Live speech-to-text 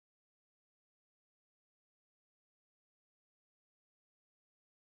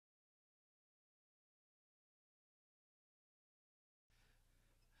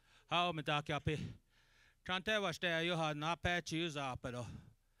How medakyapi. Trante washte yoha na pechi zapero.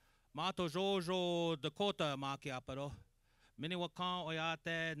 Mato Jojo Dakota makiapero. Mini wakan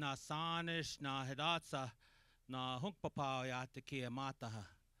oyate na sanish na hidatsa na hunkpapa oyate kia mataha.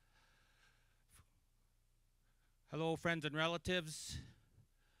 Hello, friends and relatives.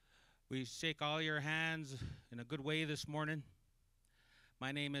 We shake all your hands in a good way this morning.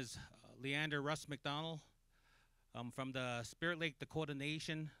 My name is Leander Russ McDonald. I'm from the Spirit Lake Dakota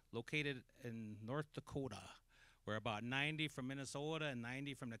Nation, located in North Dakota. We're about 90 from Minnesota and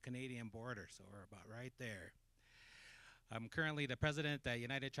 90 from the Canadian border, so we're about right there. I'm currently the president at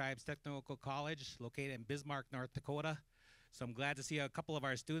United Tribes Technical College, located in Bismarck, North Dakota. So I'm glad to see a couple of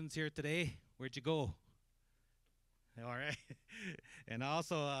our students here today. Where'd you go? All right. And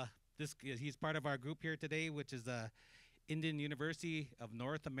also, he's part of our group here today, which is the Indian University of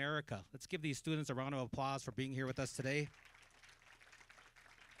North America. Let's give these students a round of applause for being here with us today.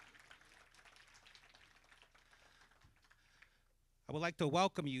 I would like to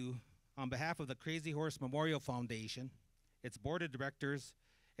welcome you on behalf of the Crazy Horse Memorial Foundation, its board of directors,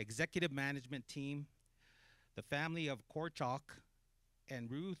 executive management team, the family of Korchak, and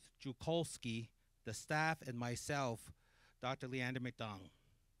Ruth Jukolski, the staff, and myself, Dr. Leander McDonald.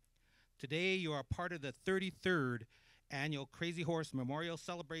 Today, you are part of the 33rd annual Crazy Horse Memorial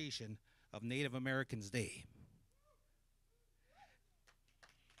Celebration of Native Americans Day.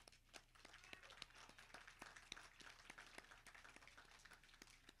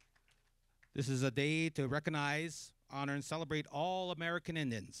 This is a day to recognize, honor, and celebrate all American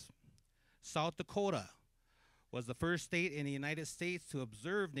Indians. South Dakota was the first state in the United States to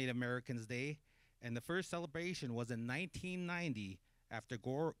observe Native Americans Day, and the first celebration was in 1990 after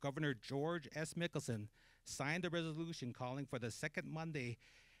Governor George S. Mickelson signed a resolution calling for the second Monday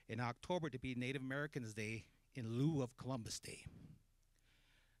in October to be Native Americans Day in lieu of Columbus Day.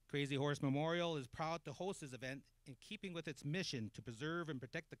 Crazy Horse Memorial is proud to host this event in keeping with its mission to preserve and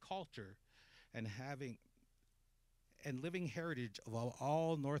protect the culture and living heritage of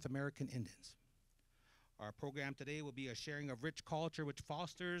all North American Indians. Our program today will be a sharing of rich culture which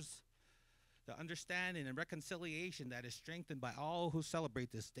fosters the understanding and reconciliation that is strengthened by all who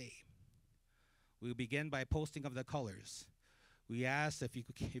celebrate this day. We will begin by posting of the colors. We ask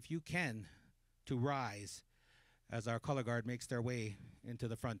if you can to rise as our color guard makes their way into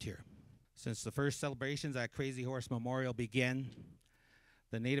the front here. Since the first celebrations at Crazy Horse Memorial began,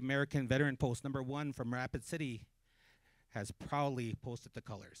 the Native American Veteran Post number 1 from Rapid City has proudly posted the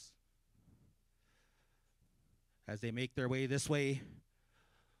colors. As they make their way this way,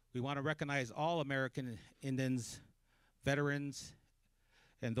 we want to recognize all American Indians, veterans,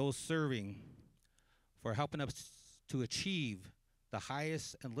 and those serving for helping us to achieve the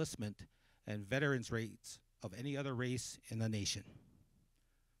highest enlistment and veterans rates of any other race in the nation.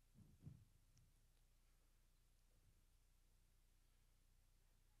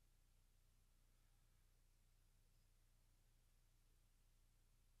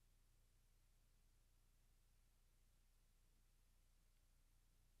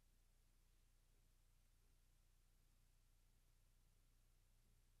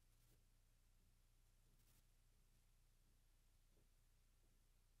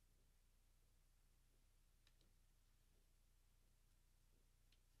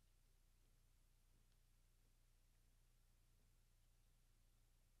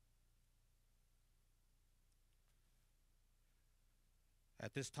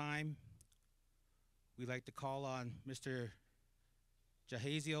 At this time, we'd like to call on Mr.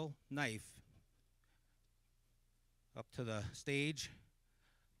 Jahaziel Knife up to the stage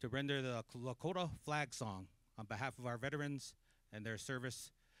to render the Lakota flag song on behalf of our veterans and their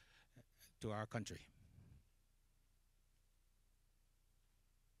service to our country.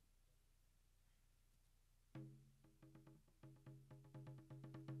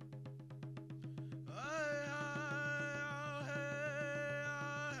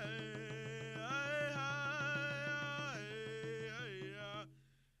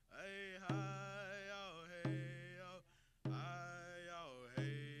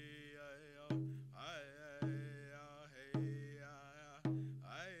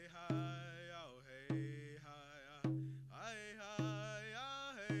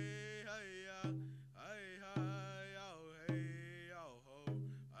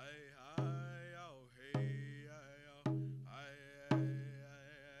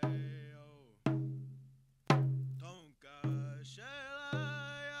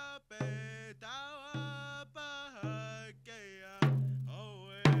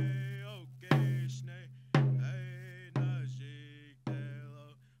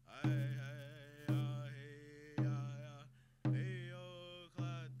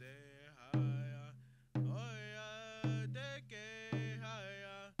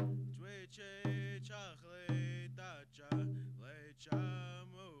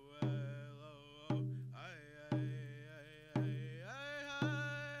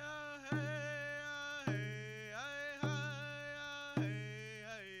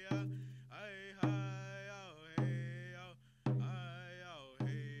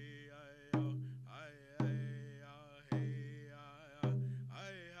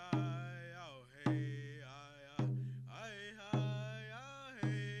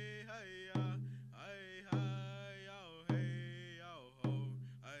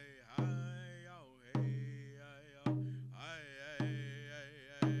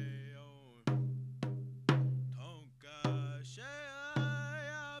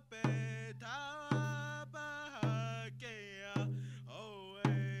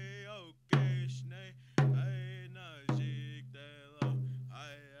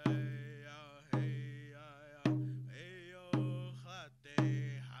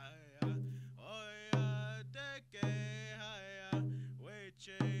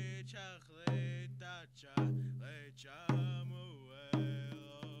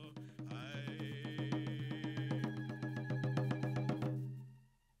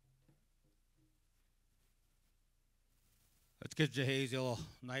 Give Jahaziel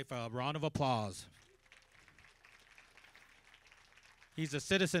Knife a round of applause. He's a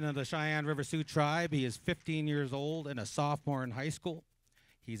citizen of the Cheyenne River Sioux tribe. He is 15 years old and a sophomore in high school.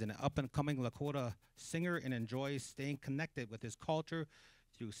 He's an up-and-coming Lakota singer and enjoys staying connected with his culture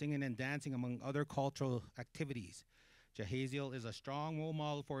through singing and dancing, among other cultural activities. Jahaziel is a strong role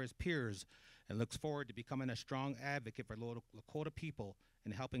model for his peers and looks forward to becoming a strong advocate for Lakota people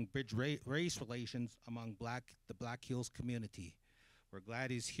and helping bridge race relations among the Black Hills community. We're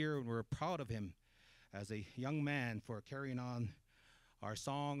glad he's here, and we're proud of him as a young man for carrying on our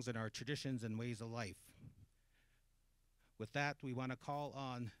songs and our traditions and ways of life. With that, we want to call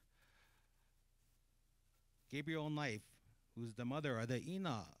on Gabriel Knife, who's the mother or the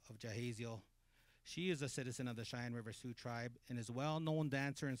Ina of Jahaziel. She is a citizen of the Cheyenne River Sioux tribe and is a well-known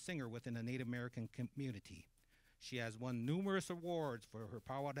dancer and singer within the Native American community. She has won numerous awards for her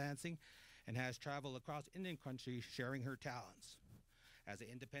power dancing and has traveled across Indian country sharing her talents. As an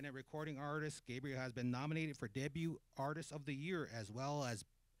independent recording artist, Gabriel has been nominated for Debut Artist of the Year as well as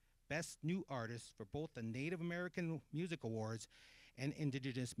Best New Artist for both the Native American Music Awards and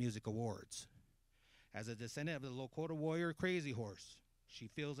Indigenous Music Awards. As a descendant of the Lakota warrior Crazy Horse, she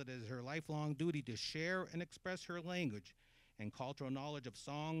feels it is her lifelong duty to share and express her language and cultural knowledge of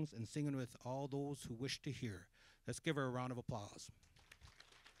songs and singing with all those who wish to hear. Let's give her a round of applause.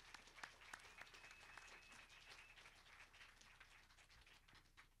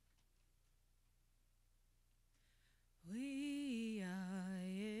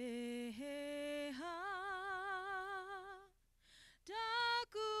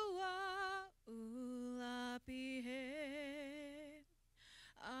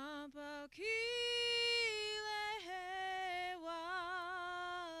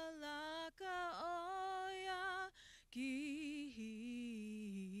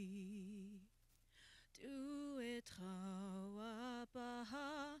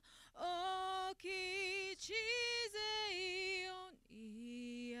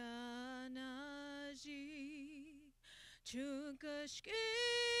 Chunkashki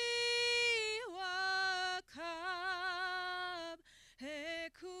wakab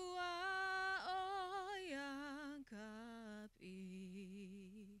hekua oyankapi.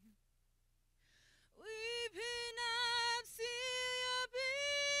 Wipinam siya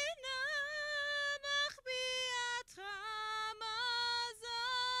binam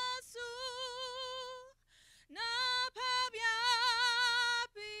achbiatramazasu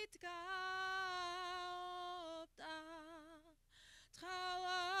napabyapitka.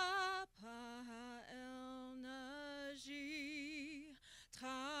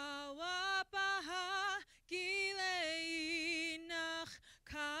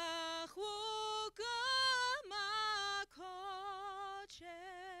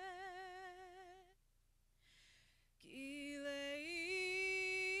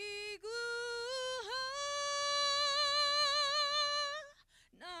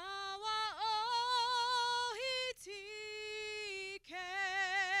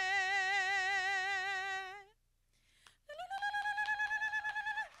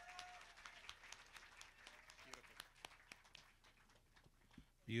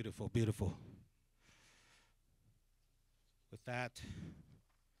 Beautiful, beautiful. With that,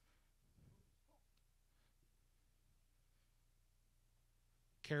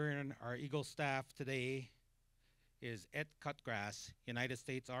 carrying our Eagle staff today is Ed Cutgrass, United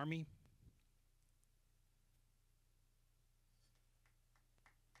States Army.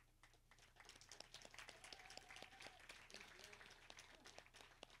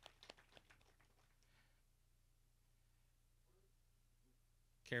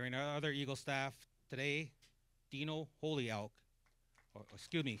 Carrying our other Eagle staff today, Dino Holy Elk, or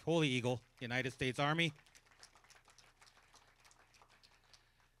excuse me, Holy Eagle, United States Army.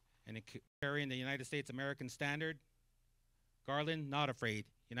 And carrying the United States American Standard, Garland Not Afraid,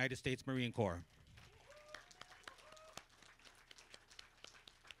 United States Marine Corps.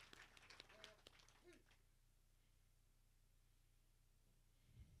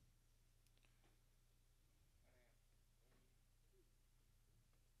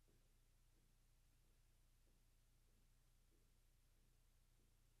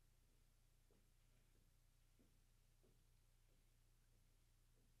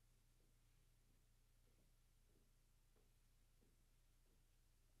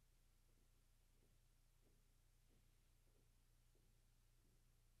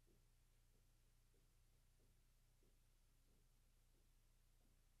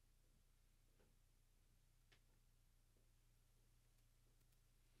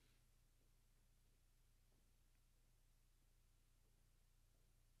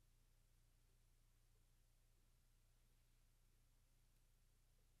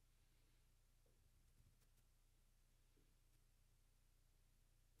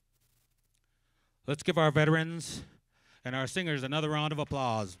 Let's give our veterans and our singers another round of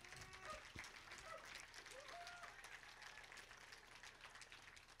applause.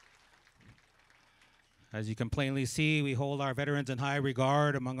 As you can plainly see, we hold our veterans in high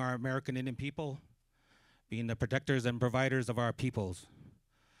regard among our American Indian people, being the protectors and providers of our peoples.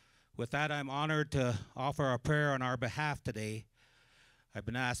 With that, I'm honored to offer a prayer on our behalf today. I've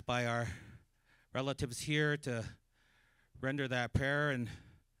been asked by our relatives here to render that prayer, and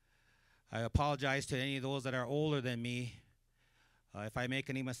I apologize to any of those that are older than me. If I make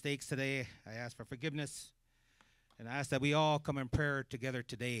any mistakes today, I ask for forgiveness and ask that we all come in prayer together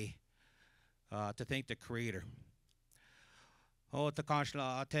today to thank the Creator. Oh,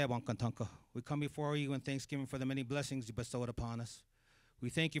 Takashla Ate Wankantanka. We come before you in thanksgiving for the many blessings you bestowed upon us. We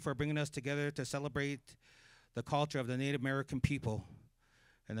thank you for bringing us together to celebrate the culture of the Native American people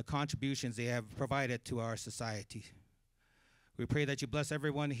and the contributions they have provided to our society. We pray that you bless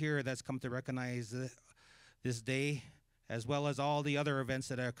everyone here that's come to recognize this day, as well as all the other events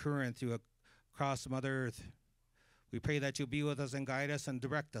that are occurring across Mother Earth. We pray that you'll be with us and guide us and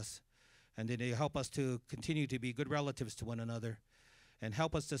direct us, and that you help us to continue to be good relatives to one another, and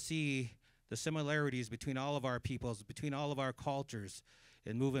help us to see the similarities between all of our peoples, between all of our cultures,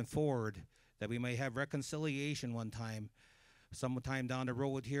 and moving forward, that we may have reconciliation one time, sometime down the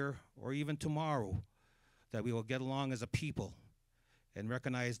road here, or even tomorrow, that we will get along as a people and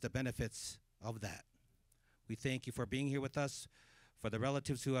recognize the benefits of that. We thank you for being here with us, for the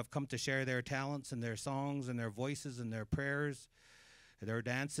relatives who have come to share their talents and their songs and their voices and their prayers and their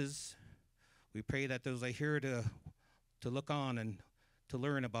dances. We pray that those are here to look on and to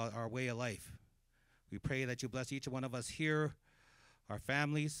learn about our way of life. We pray that you bless each one of us here, our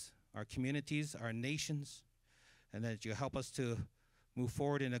families, our communities, our nations, and that you help us to move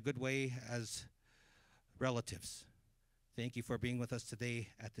forward in a good way as relatives. Thank you for being with us today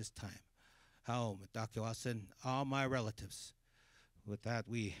at this time. All my relatives. With that,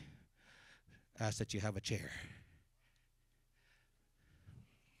 we ask that you have a chair.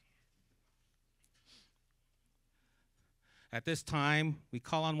 At this time, we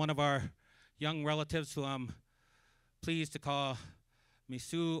call on one of our young relatives who I'm pleased to call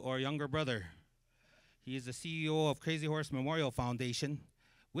Misu, or younger brother. He is the CEO of Crazy Horse Memorial Foundation,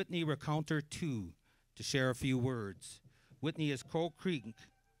 Whitney Recounter II, to share a few words. Whitney is Crow Creek,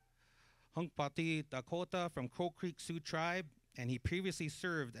 Hunkpati Dakota from Crow Creek Sioux Tribe, and he previously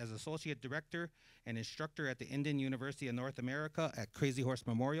served as Associate Director and Instructor at the Indian University of North America at Crazy Horse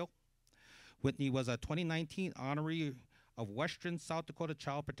Memorial. Whitney was a 2019 honoree of Western South Dakota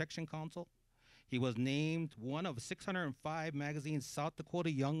Child Protection Council. He was named one of 605 magazine's South Dakota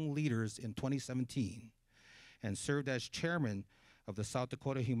Young Leaders in 2017 and served as chairman of the South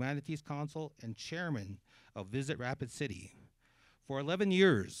Dakota Humanities Council and chairman of Visit Rapid City. For 11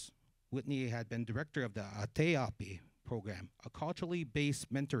 years, Whitney had been director of the Ateapi program, a culturally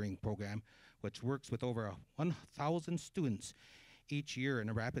based mentoring program which works with over 1,000 students each year in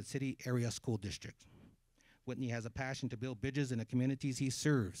the Rapid City area school district. Whitney has a passion to build bridges in the communities he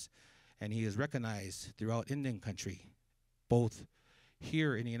serves, and he is recognized throughout Indian country, both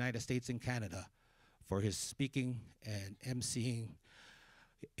here in the United States and Canada, for his speaking and emceeing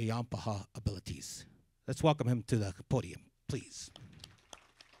Yampaha abilities. Let's welcome him to the podium, please.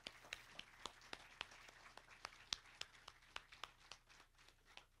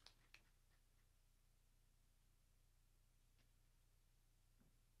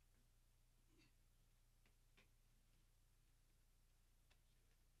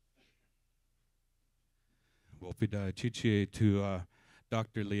 Wopida Chichie to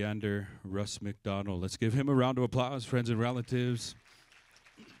Dr. Leander Russ McDonald. Let's give him a round of applause, friends and relatives.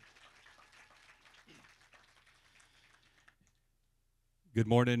 Good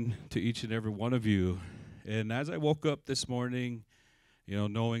morning to each and every one of you. And as I woke up this morning,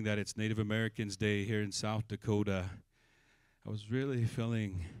 knowing that it's Native Americans Day here in South Dakota, I was really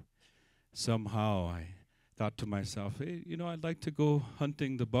feeling somehow, I thought to myself, hey, I'd like to go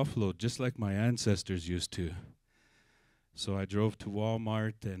hunting the buffalo just like my ancestors used to. So I drove to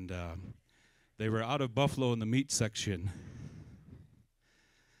Walmart, and they were out of buffalo in the meat section.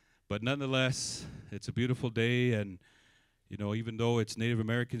 But nonetheless, it's a beautiful day, and even though it's Native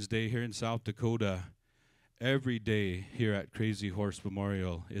Americans Day here in South Dakota, every day here at Crazy Horse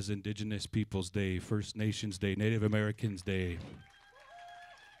Memorial is Indigenous Peoples Day, First Nations Day, Native Americans Day.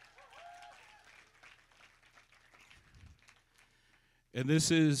 And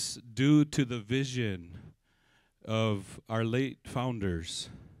this is due to the vision of our late founders,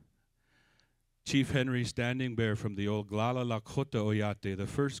 Chief Henry Standing Bear from the Oglala Lakota Oyate, the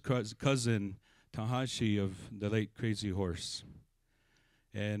first cousin Tahashi of the late Crazy Horse.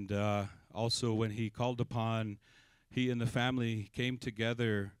 And also when he called upon, he and the family came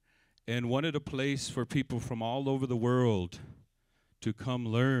together and wanted a place for people from all over the world to come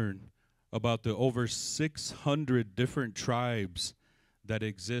learn about the over 600 different tribes that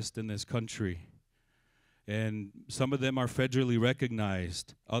exist in this country. And some of them are federally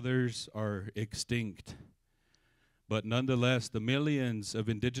recognized, others are extinct. But nonetheless, the millions of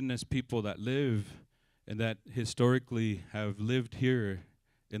indigenous people that live and that historically have lived here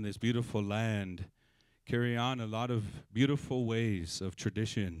in this beautiful land carry on a lot of beautiful ways of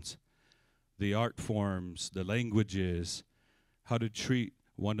traditions, the art forms, the languages, how to treat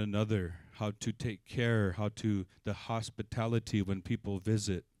one another, how to take care, the hospitality when people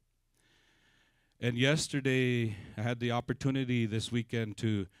visit. And yesterday, I had the opportunity this weekend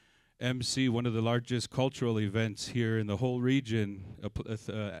to MC one of the largest cultural events here in the whole region,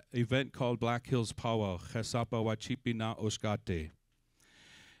 an event called Black Hills Powwow, Chesapa Wachipi na Oshkate.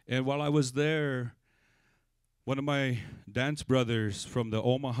 And while I was there, one of my dance brothers from the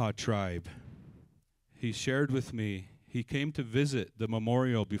Omaha tribe, he shared with me, he came to visit the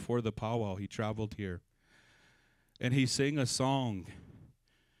memorial before the powwow. He traveled here. And he sang a song,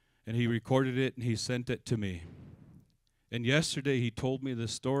 and he recorded it, and he sent it to me. And yesterday he told me the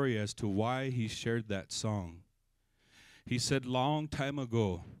story as to why he shared that song. He said long time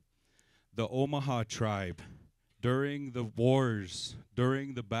ago, the Omaha tribe, during the wars,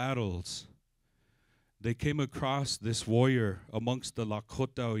 during the battles, they came across this warrior amongst the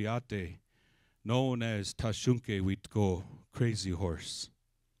Lakota Oyate, known as Tashunke Witko, Crazy Horse.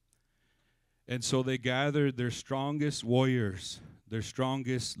 And so they gathered their strongest warriors, their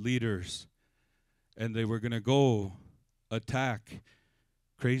strongest leaders, and they were going to go attack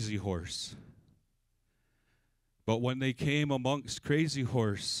Crazy Horse. But when they came amongst Crazy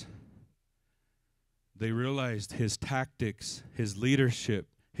Horse, they realized his tactics, his leadership,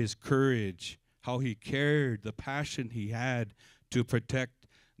 his courage, how he cared, the passion he had to protect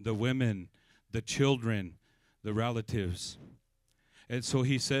the women, the children, the relatives. And so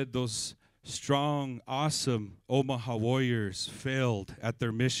he said those strong, awesome Omaha warriors failed at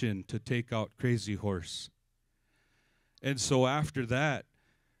their mission to take out Crazy Horse. And so after that,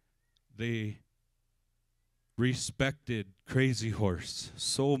 they respected Crazy Horse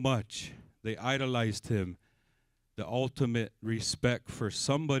so much. They idolized him. The ultimate respect for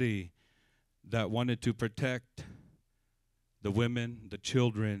somebody that wanted to protect the women, the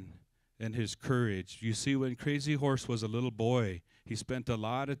children, and his courage. You see, when Crazy Horse was a little boy, he spent a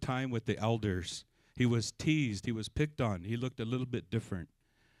lot of time with the elders. He was teased. He was picked on. He looked a little bit different.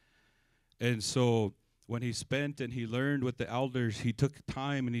 And so when he spent and he learned with the elders, he took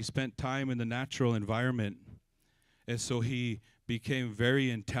time and he spent time in the natural environment. And so he became very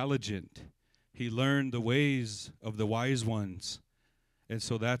intelligent. He learned the ways of the wise ones. And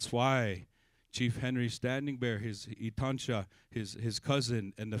so that's why Chief Henry Standing Bear, his Itansha, his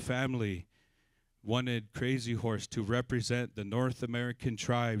cousin, and the family wanted Crazy Horse to represent the North American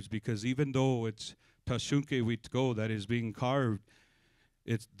tribes, because even though it's Tashunke Witko that is being carved,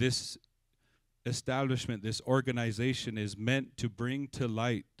 it's this establishment, this organization is meant to bring to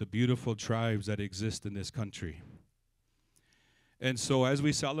light the beautiful tribes that exist in this country. And so as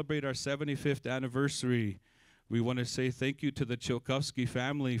we celebrate our 75th anniversary, we want to say thank you to the Chilkovsky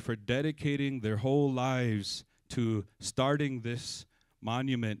family for dedicating their whole lives to starting this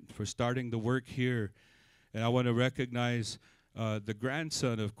monument, for starting the work here. And I want to recognize the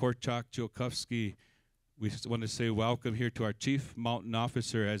grandson of Korchak Chilkovsky. We just want to say welcome here to our Chief Mountain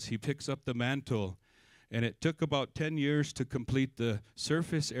Officer as he picks up the mantle. And it took about 10 years to complete the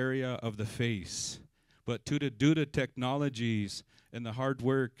surface area of the face. But due to technologies and the hard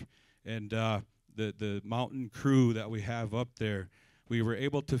work and the mountain crew that we have up there, we were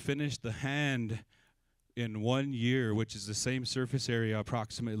able to finish the hand in 1 year, which is the same surface area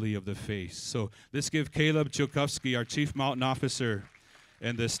approximately of the face. So let's give Caleb Chilkovsky, our Chief Mountain Officer,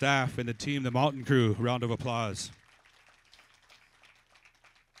 and the staff and the team, the mountain crew, a round of applause.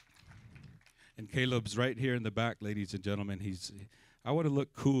 And Caleb's right here in the back, ladies and gentlemen. I want to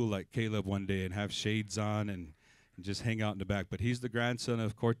look cool like Caleb one day and have shades on and just hang out in the back. But he's the grandson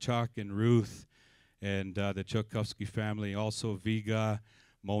of Korchak and Ruth and the Chilkovsky family, also Viga,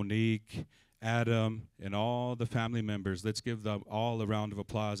 Monique, Adam, and all the family members. Let's give them all a round of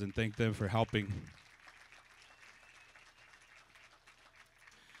applause and thank them for helping.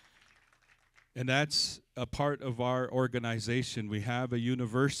 And that's a part of our organization. We have a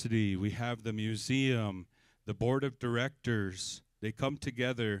university, we have the museum, the board of directors. They come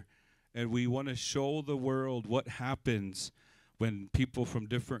together, and we want to show the world what happens when people from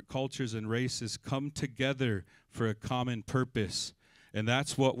different cultures and races come together for a common purpose. And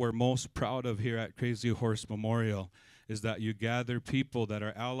that's what we're most proud of here at Crazy Horse Memorial, is that you gather people that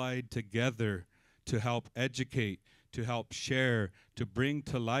are allied together to help educate, to help share, to bring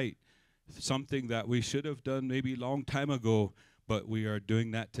to light something that we should have done maybe a long time ago, but we are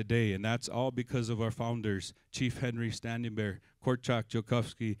doing that today. And that's all because of our founders, Chief Henry Standing Bear, Korchak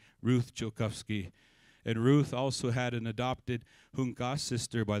Joukowsky, Ruth Joukowsky. And Ruth also had an adopted Hunka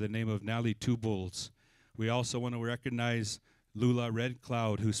sister by the name of Nellie Two Bulls. We also want to recognize Lula Red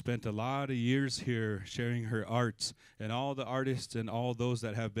Cloud, who spent a lot of years here sharing her arts, and all the artists and all those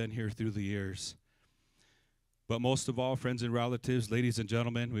that have been here through the years. But most of all, friends and relatives, ladies and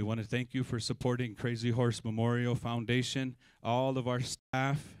gentlemen, we want to thank you for supporting Crazy Horse Memorial Foundation, all of our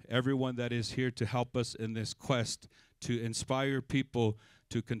staff, everyone that is here to help us in this quest to inspire people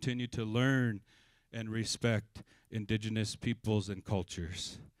to continue to learn and respect indigenous peoples and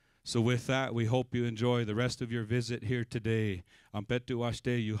cultures. So with that, we hope you enjoy the rest of your visit here today. Ampetu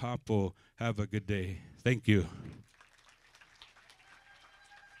Ashte Yuhapo. Have a good day. Thank you.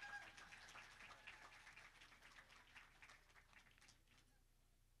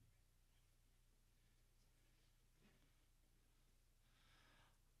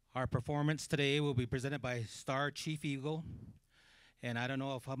 Our performance today will be presented by Star Chief Eagle. And I don't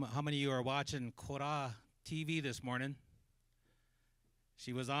know if how many of you are watching Kora TV this morning.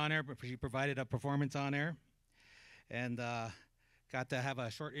 She was on air, but she provided a performance on air. And got to have a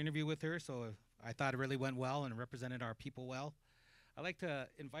short interview with her, so I thought it really went well and represented our people well. I'd like to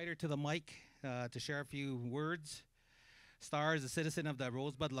invite her to the mic to share a few words. Star is a citizen of the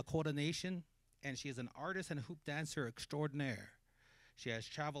Rosebud Lakota Nation, and she is an artist and hoop dancer extraordinaire. She has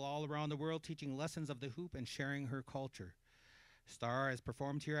traveled all around the world teaching lessons of the hoop and sharing her culture. Star has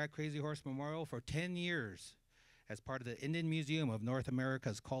performed here at Crazy Horse Memorial for 10 years as part of the Indian Museum of North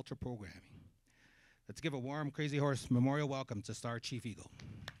America's culture programming. Let's give a warm Crazy Horse Memorial welcome to Star Chief Eagle.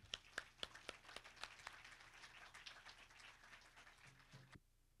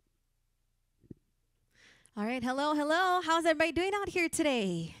 All right, hello, hello. How's everybody doing out here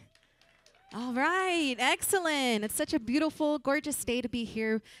today? All right, excellent. It's such a beautiful, gorgeous day to be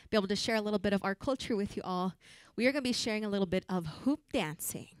here, be able to share a little bit of our culture with you all. We are going to be sharing a little bit of hoop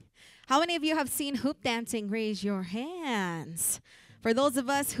dancing. How many of you have seen hoop dancing? Raise your hands. For those of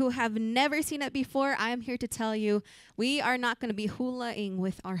us who have never seen it before, I am here to tell you we are not going to be hula-ing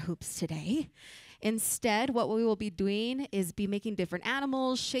with our hoops today. Instead, what we will be doing is be making different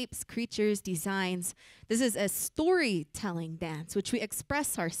animals, shapes, creatures, designs. This is a storytelling dance, which we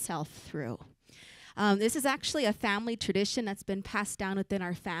express ourselves through. This is actually a family tradition that's been passed down within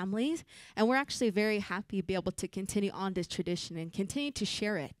our families, and we're actually very happy to be able to continue on this tradition and continue to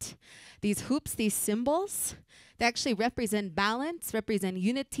share it. These hoops, these symbols, they actually represent balance, represent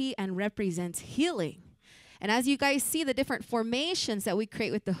unity, and represent healing. And as you guys see the different formations that we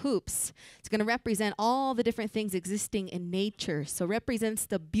create with the hoops, it's going to represent all the different things existing in nature. So represents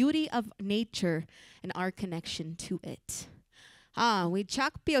the beauty of nature and our connection to it. We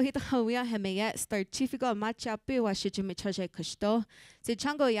chakpio hita hawia hemeye star chifigo machapi wa shichimi chaje kashto. Si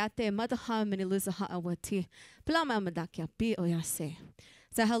chango yate madaha miniluza ha awati. Plama madakya pi oyase.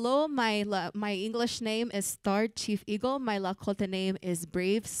 So hello, my English name is Star Chief Eagle. My Lakota name is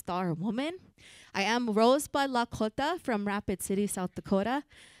Brave Star Woman. I am Rosebud Lakota from Rapid City, South Dakota.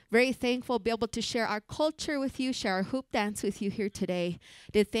 Very thankful to be able to share our culture with you, share our hoop dance with you here today.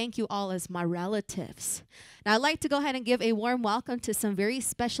 To thank you all as my relatives. Now I'd like to go ahead and give a warm welcome to some very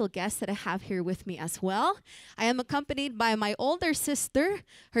special guests that I have here with me as well. I am accompanied by my older sister.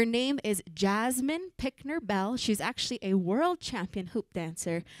 Her name is Jasmine Pickner Bell. She's actually a world champion hoop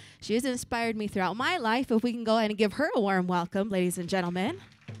dancer. She has inspired me throughout my life. If we can go ahead and give her a warm welcome, ladies and gentlemen.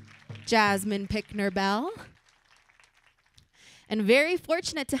 Jasmine Pickner Bell. And very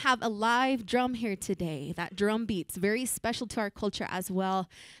fortunate to have a live drum here today. That drum beat's very special to our culture as well.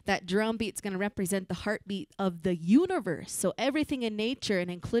 That drum beat's going to represent the heartbeat of the universe. So everything in nature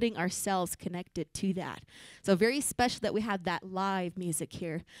and including ourselves connected to that. So very special that we have that live music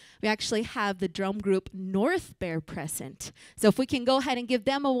here. We actually have the drum group North Bear present. So if we can go ahead and give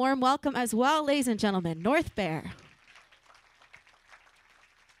them a warm welcome as well, ladies and gentlemen, North Bear.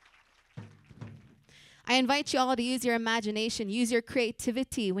 I invite you all to use your imagination, use your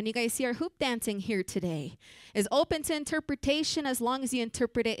creativity. When you guys see our hoop dancing here today, is open to interpretation as long as you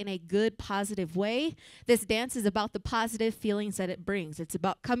interpret it in a good, positive way. This dance is about the positive feelings that it brings. It's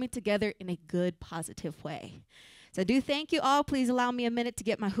about coming together in a good, positive way. So I do thank you all. Please allow me a minute to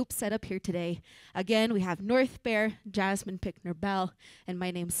get my hoop set up here today. Again, we have North Bear, Jasmine Pickner Bell, and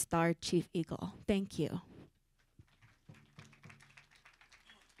my name's Star Chief Eagle. Thank you.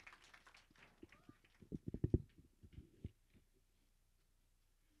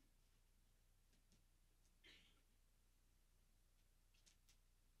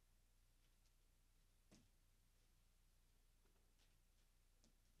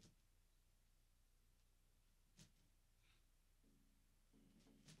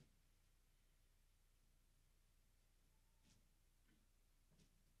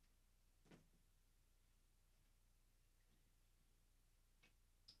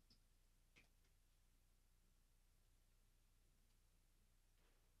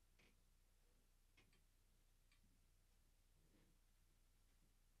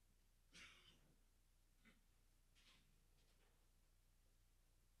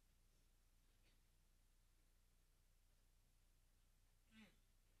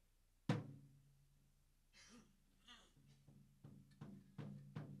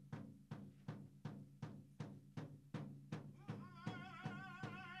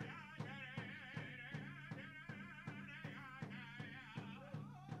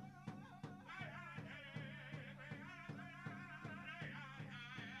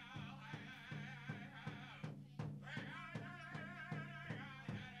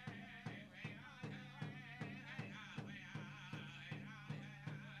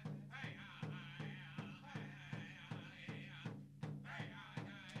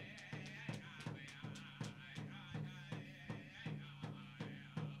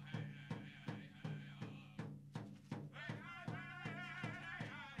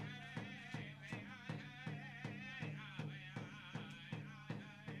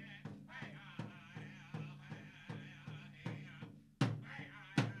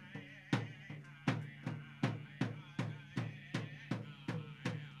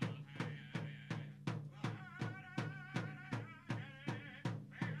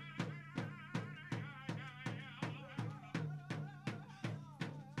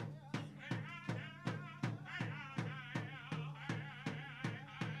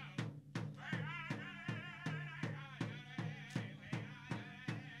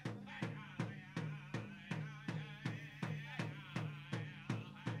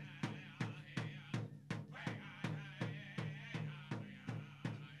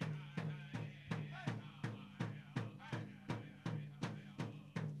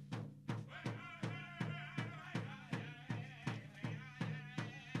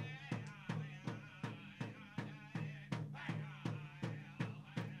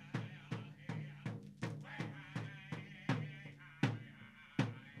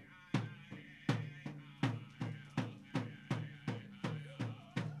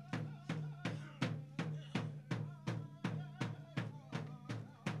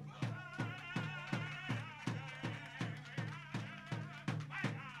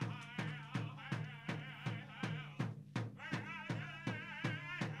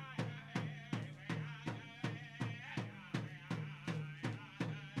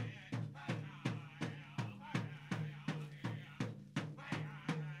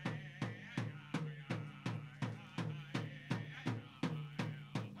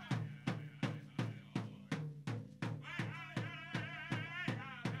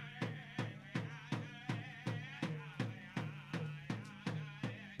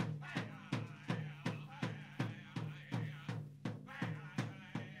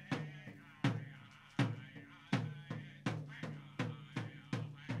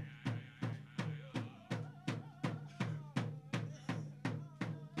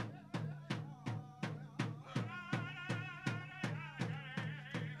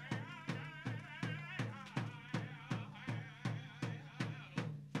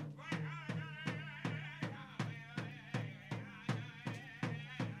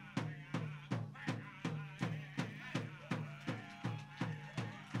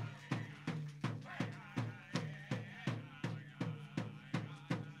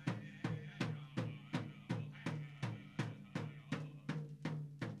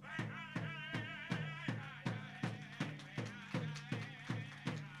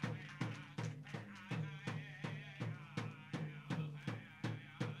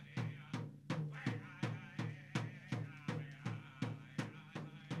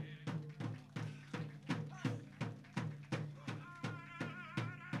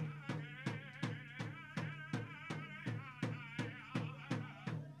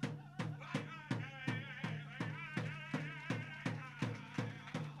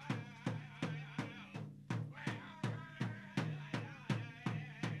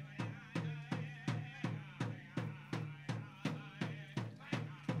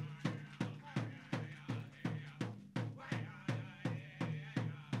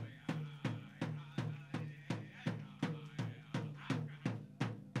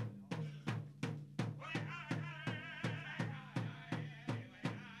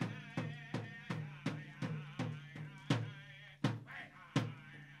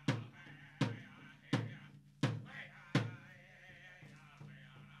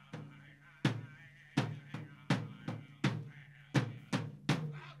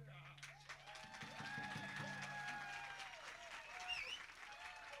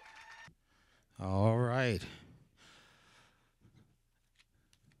 All right.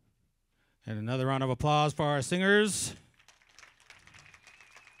 And another round of applause for our singers.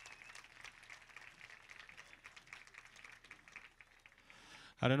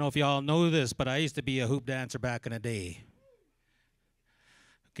 I don't know if y'all know this, but I used to be a hoop dancer back in the day.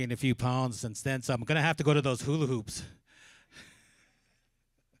 Gained a few pounds since then, so I'm going to have to go to those hula hoops.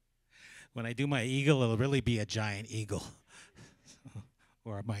 When I do my eagle, it'll really be a giant eagle.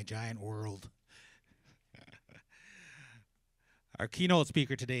 Or my giant world. Our keynote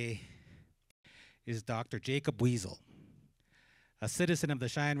speaker today is Dr. Jacob Weasel, a citizen of the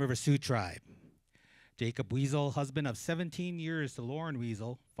Cheyenne River Sioux tribe. Jacob Weasel, husband of 17 years to Lauren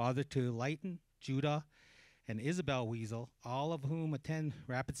Weasel, father to Leighton, Judah, and Isabel Weasel, all of whom attend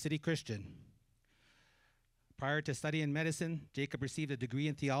Rapid City Christian. Prior to studying medicine, Jacob received a degree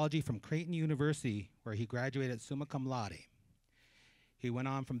in theology from Creighton University, where he graduated summa cum laude. He went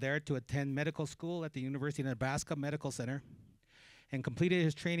on from there to attend medical school at the University of Nebraska Medical Center and completed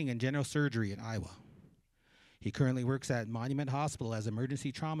his training in general surgery in Iowa. He currently works at Monument Hospital as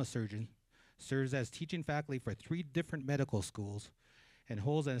emergency trauma surgeon, serves as teaching faculty for 3 different medical schools, and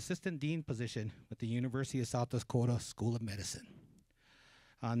holds an assistant dean position with the University of South Dakota School of Medicine.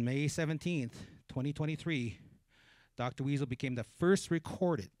 On May 17th, 2023, Dr. Weasel became the first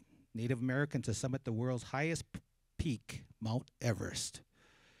recorded Native American to summit the world's highest peak, Mount Everest.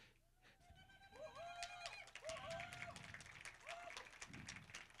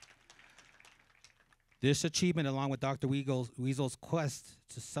 This achievement, along with Dr. Weasel's quest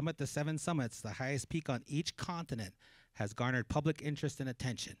to summit the 7 summits, the highest peak on each continent, has garnered public interest and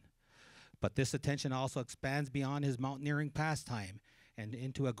attention. But this attention also expands beyond his mountaineering pastime and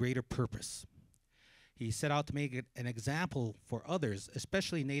into a greater purpose. He set out to make it an example for others,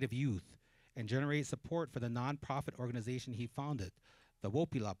 especially Native youth, and generate support for the nonprofit organization he founded, the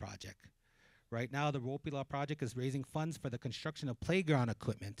Wopila Project. Right now, the Wopila Project is raising funds for the construction of playground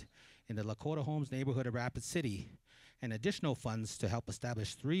equipment in the Lakota Homes neighborhood of Rapid City, and additional funds to help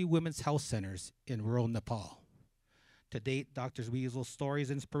establish 3 women's health centers in rural Nepal. To date, Dr. Weasel's story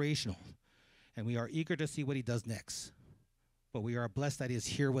is inspirational, and we are eager to see what he does next. But we are blessed that he is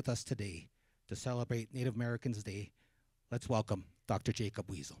here with us today to celebrate Native Americans Day. Let's welcome Dr. Jacob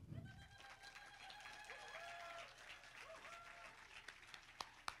Weasel.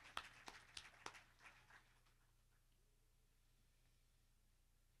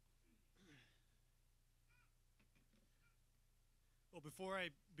 Well, before I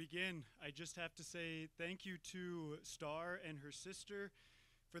begin, I just have to say thank you to Star and her sister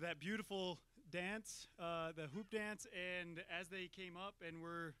for that beautiful dance, the hoop dance. And as they came up and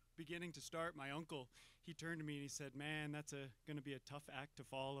were beginning to start, my uncle, he turned to me and he said, "Man, that's going to be a tough act to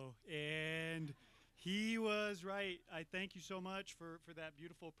follow." And he was right. I thank you so much for that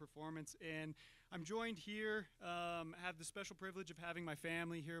beautiful performance. And I'm joined here, have the special privilege of having my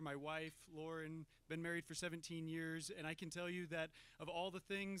family here, my wife, Lauren, been married for 17 years, and I can tell you that of all the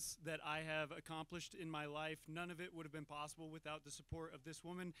things that I have accomplished in my life, none of it would have been possible without the support of this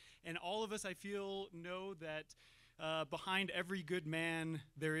woman. And all of us, I feel, know that behind every good man,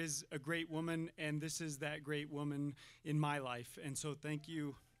 there is a great woman, and this is that great woman in my life. And so thank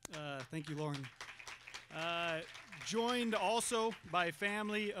you, Lauren. Joined also by a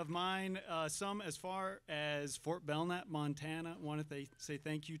family of mine, some as far as Fort Belknap, Montana. Want to say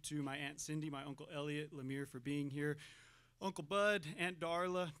thank you to my Aunt Cindy, my Uncle Elliot, Lemire for being here. Uncle Bud, Aunt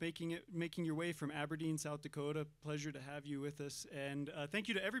Darla, making your way from Aberdeen, South Dakota. Pleasure to have you with us. And thank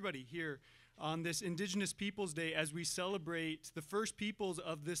you to everybody here on this Indigenous Peoples Day as we celebrate the first peoples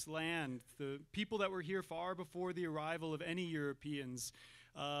of this land, the people that were here far before the arrival of any Europeans,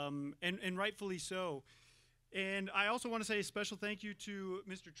 and rightfully so. And I also want to say a special thank you to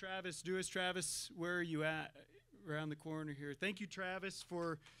Mr. Travis Duis. Travis, where are you at? Around the corner here. Thank you, Travis,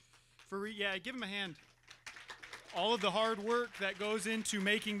 yeah, give him a hand. All of the hard work that goes into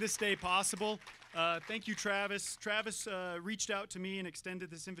making this day possible. Thank you, Travis. Travis reached out to me and extended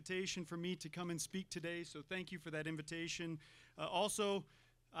this invitation for me to come and speak today, so thank you for that invitation. Also,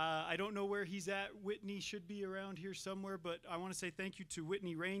 I don't know where he's at. Whitney should be around here somewhere, but I want to say thank you to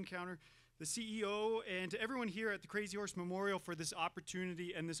Whitney Raincounter, the CEO, and to everyone here at the Crazy Horse Memorial for this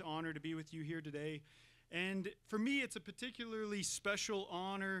opportunity and this honor to be with you here today. And for me, it's a particularly special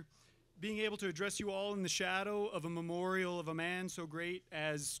honor being able to address you all in the shadow of a memorial of a man so great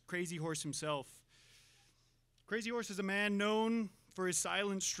as Crazy Horse himself. Crazy Horse is a man known for his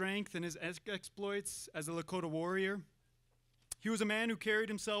silent strength and his exploits as a Lakota warrior. He was a man who carried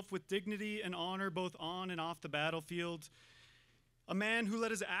himself with dignity and honor both on and off the battlefield. A man who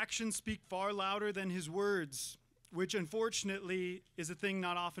let his actions speak far louder than his words. which unfortunately is a thing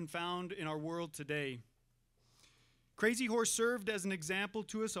not often found in our world today. Crazy Horse served as an example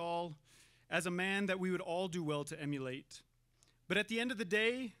to us all, as a man that we would all do well to emulate. But at the end of the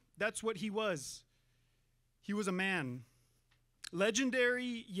day, that's what he was. He was a man.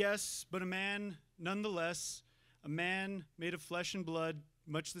 Legendary, yes, but a man nonetheless, a man made of flesh and blood,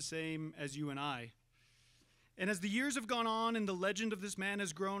 much the same as you and I. And as the years have gone on and the legend of this man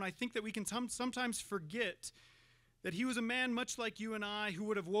has grown, I think that we can sometimes forget that he was a man much like you and I, who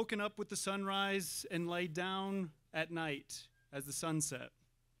would have woken up with the sunrise and laid down at night as the sun set.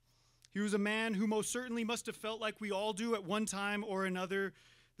 He was a man who most certainly must have felt like we all do at one time or another,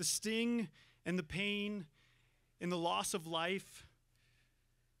 the sting and the pain and the loss of life.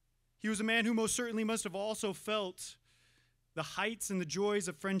 He was a man who most certainly must have also felt the heights and the joys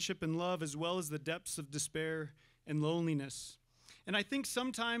of friendship and love, as well as the depths of despair and loneliness. And I think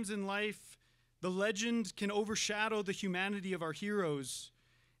sometimes in life, the legend can overshadow the humanity of our heroes.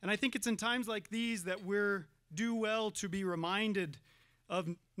 And I think it's in times like these that we're do well to be reminded of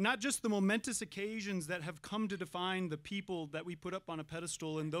not just the momentous occasions that have come to define the people that we put up on a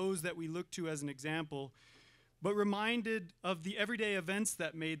pedestal and those that we look to as an example, but reminded of the everyday events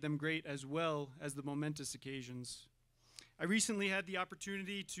that made them great as well as the momentous occasions. I recently had the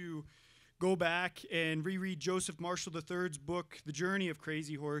opportunity to go back and reread Joseph Marshall III's book, The Journey of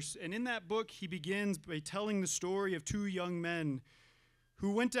Crazy Horse. And in that book, he begins by telling the story of two young men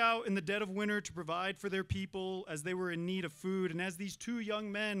who went out in the dead of winter to provide for their people as they were in need of food. And as these two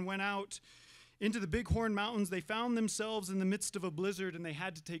young men went out into the Bighorn Mountains, they found themselves in the midst of a blizzard and they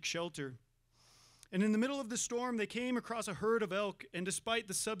had to take shelter. And in the middle of the storm, they came across a herd of elk, and despite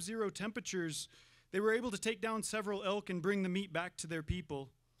the sub-zero temperatures, they were able to take down several elk and bring the meat back to their people.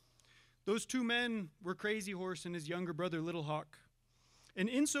 Those two men were Crazy Horse and his younger brother, Little Hawk. And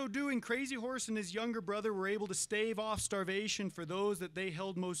in so doing, Crazy Horse and his younger brother were able to stave off starvation for those that they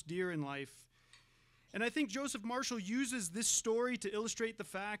held most dear in life. And I think Joseph Marshall uses this story to illustrate the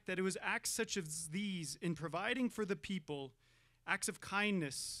fact that it was acts such as these, in providing for the people, acts of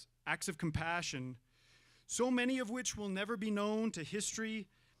kindness, acts of compassion, so many of which will never be known to history,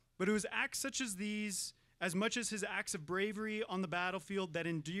 but it was acts such as these, as much as his acts of bravery on the battlefield, that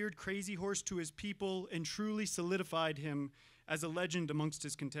endeared Crazy Horse to his people and truly solidified him as a legend amongst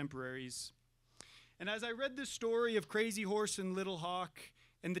his contemporaries. And as I read this story of Crazy Horse and Little Hawk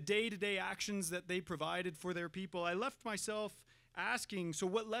and the day-to-day actions that they provided for their people, I left myself asking, so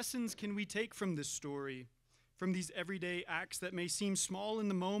what lessons can we take from this story, from these everyday acts that may seem small in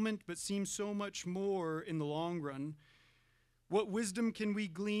the moment but seem so much more in the long run? What wisdom can we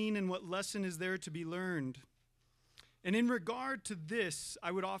glean and what lesson is there to be learned? And in regard to this,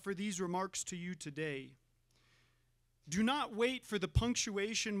 I would offer these remarks to you today. Do not wait for the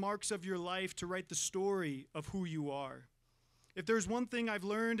punctuation marks of your life to write the story of who you are. If there's one thing I've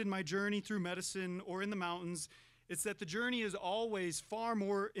learned in my journey through medicine or in the mountains, it's that the journey is always far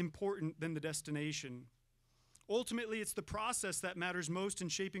more important than the destination. Ultimately, it's the process that matters most in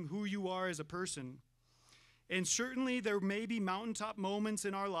shaping who you are as a person. And certainly there may be mountaintop moments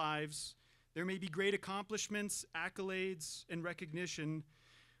in our lives. There may be great accomplishments, accolades, and recognition.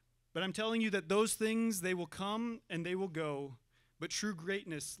 But I'm telling you that those things, they will come and they will go. But true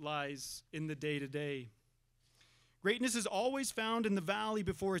greatness lies in the day-to-day. Greatness is always found in the valley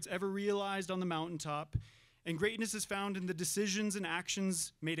before it's ever realized on the mountaintop. And greatness is found in the decisions and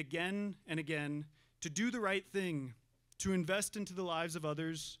actions made again and again to do the right thing, to invest into the lives of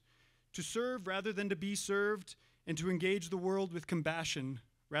others, to serve rather than to be served, and to engage the world with compassion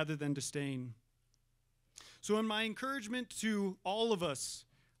rather than disdain. So in my encouragement to all of us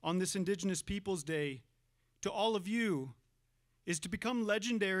on this Indigenous Peoples Day, to all of you, is to become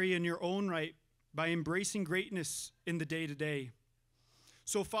legendary in your own right by embracing greatness in the day-to-day.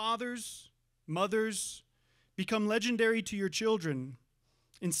 So fathers, mothers, become legendary to your children,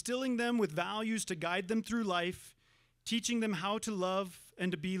 instilling them with values to guide them through life, teaching them how to love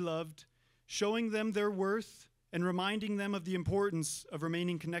and to be loved, showing them their worth, and reminding them of the importance of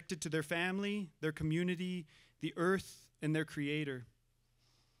remaining connected to their family, their community, the earth, and their Creator.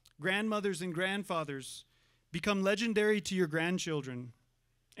 Grandmothers and grandfathers, become legendary to your grandchildren.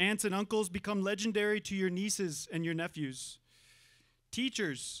 Aunts and uncles, become legendary to your nieces and your nephews.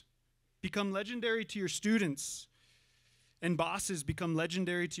 Teachers, become legendary to your students. And bosses, become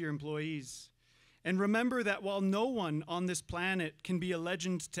legendary to your employees. And remember that while no one on this planet can be a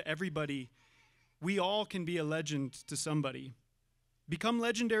legend to everybody, we all can be a legend to somebody. Become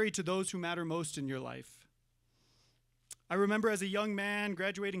legendary to those who matter most in your life. I remember as a young man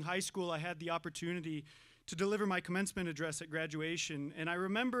graduating high school, I had the opportunity to deliver my commencement address at graduation. And I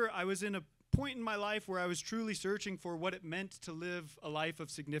remember I was in point in my life where I was truly searching for what it meant to live a life of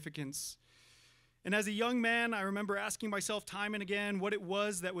significance. And as a young man, I remember asking myself time and again what it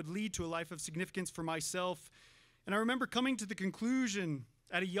was that would lead to a life of significance for myself. And I remember coming to the conclusion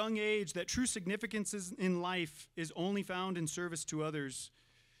at a young age that true significance in life is only found in service to others.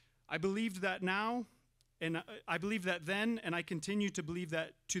 I believed that now, and I believed that then, and I continue to believe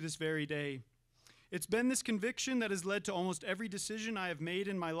that to this very day. It's been this conviction that has led to almost every decision I have made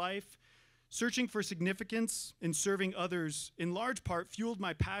in my life. Searching for significance in serving others, in large part, fueled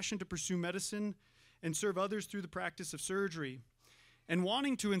my passion to pursue medicine and serve others through the practice of surgery. And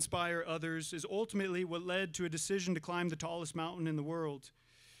wanting to inspire others is ultimately what led to a decision to climb the tallest mountain in the world.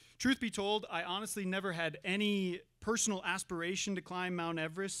 Truth be told, I honestly never had any personal aspiration to climb Mount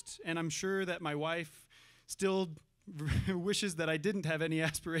Everest, and I'm sure that my wife still wishes that I didn't have any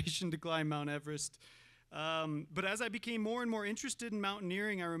aspiration to climb Mount Everest. But as I became more and more interested in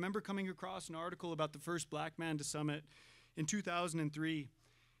mountaineering, I remember coming across an article about the first black man to summit in 2003.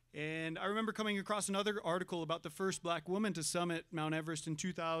 And I remember coming across another article about the first black woman to summit Mount Everest in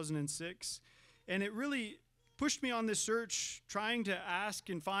 2006. And it really pushed me on this search, trying to ask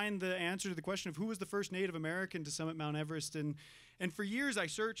and find the answer to the question of who was the first Native American to summit Mount Everest. And for years, I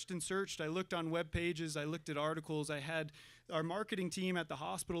searched and searched. I looked on web pages. I looked at articles. I had our marketing team at the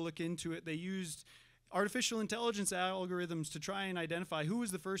hospital look into it. They used artificial intelligence algorithms to try and identify who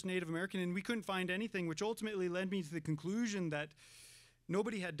was the first Native American, and we couldn't find anything, which ultimately led me to the conclusion that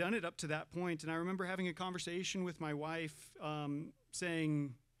nobody had done it up to that point. And I remember having a conversation with my wife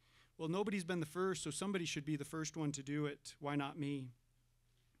saying, well, nobody's been the first, so somebody should be the first one to do it. Why not me?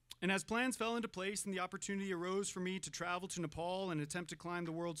 And as plans fell into place and the opportunity arose for me to travel to Nepal and attempt to climb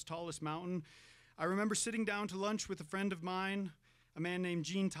the world's tallest mountain, I remember sitting down to lunch with a friend of mine, a man named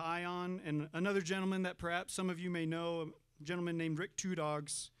Gene Tyon, and another gentleman that perhaps some of you may know, a gentleman named Rick Two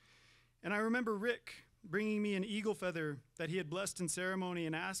Dogs. And I remember Rick bringing me an eagle feather that he had blessed in ceremony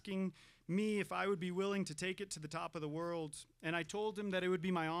and asking me if I would be willing to take it to the top of the world. And I told him that it would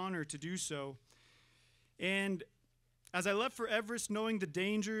be my honor to do so. And as I left for Everest, knowing the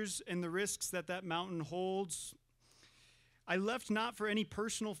dangers and the risks that that mountain holds, I left not for any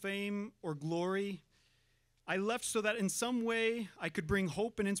personal fame or glory. I left so that in some way I could bring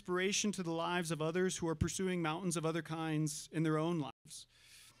hope and inspiration to the lives of others who are pursuing mountains of other kinds in their own lives.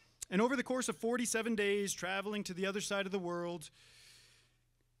 And over the course of 47 days, traveling to the other side of the world,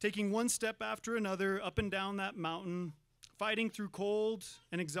 taking one step after another up and down that mountain, fighting through cold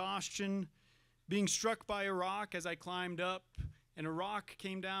and exhaustion, being struck by a rock as I climbed up, and a rock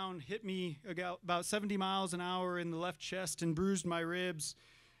came down, hit me about 70 miles an hour in the left chest and bruised my ribs.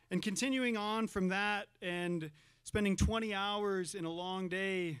 And continuing on from that and spending 20 hours in a long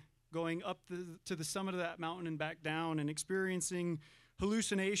day going up to the summit of that mountain and back down and experiencing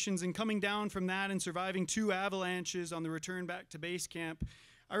hallucinations and coming down from that and surviving 2 avalanches on the return back to base camp.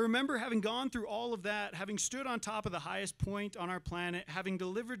 I remember having gone through all of that, having stood on top of the highest point on our planet, having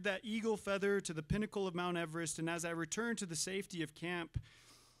delivered that eagle feather to the pinnacle of Mount Everest, and as I returned to the safety of camp,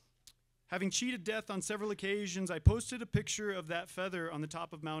 having cheated death on several occasions, I posted a picture of that feather on the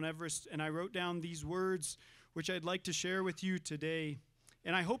top of Mount Everest, and I wrote down these words, which I'd like to share with you today.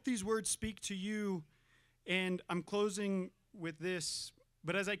 And I hope these words speak to you, and I'm closing with this.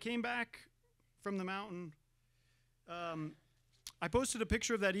 But as I came back from the mountain, I posted a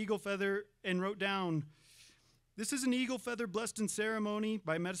picture of that eagle feather and wrote down, "This is an eagle feather blessed in ceremony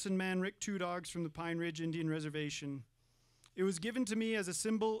by medicine man Rick Two Dogs from the Pine Ridge Indian Reservation. It was given to me as a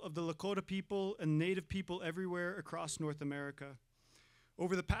symbol of the Lakota people and Native people everywhere across North America.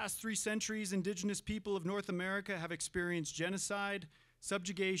 Over the past 3 centuries, indigenous people of North America have experienced genocide,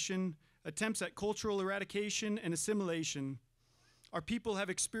 subjugation, attempts at cultural eradication, and assimilation. Our people have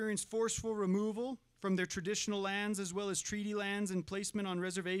experienced forceful removal from their traditional lands as well as treaty lands and placement on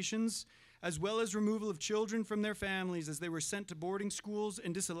reservations, as well as removal of children from their families as they were sent to boarding schools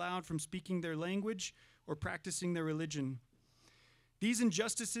and disallowed from speaking their language or practicing their religion. These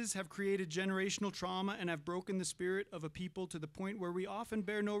injustices have created generational trauma and have broken the spirit of a people to the point where we often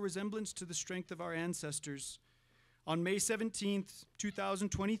bear no resemblance to the strength of our ancestors. On May 17th,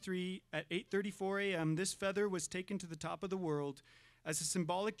 2023, at 8:34 a.m., this feather was taken to the top of the world as a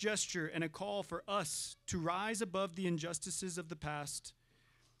symbolic gesture and a call for us to rise above the injustices of the past.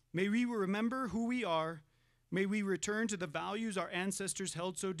 May we remember who we are. May we return to the values our ancestors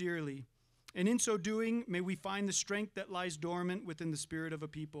held so dearly. And in so doing, may we find the strength that lies dormant within the spirit of a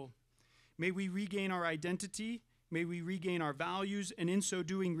people. May we regain our identity. May we regain our values, and in so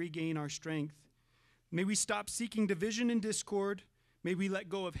doing, regain our strength. May we stop seeking division and discord. May we let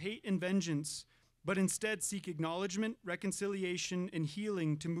go of hate and vengeance. but instead seek acknowledgement, reconciliation, and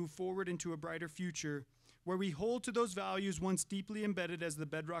healing to move forward into a brighter future where we hold to those values once deeply embedded as the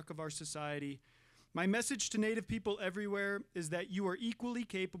bedrock of our society. My message to Native people everywhere is that you are equally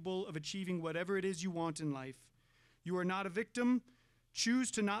capable of achieving whatever it is you want in life. You are not a victim.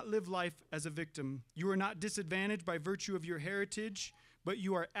 Choose to not live life as a victim. You are not disadvantaged by virtue of your heritage, but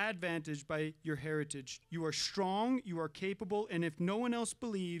you are advantaged by your heritage. You are strong, you are capable, and if no one else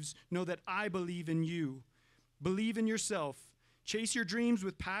believes, know that I believe in you. Believe in yourself. Chase your dreams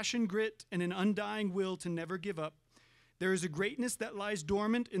with passion, grit, and an undying will to never give up. There is a greatness that lies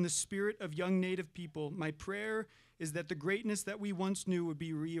dormant in the spirit of young Native people. My prayer is that the greatness that we once knew would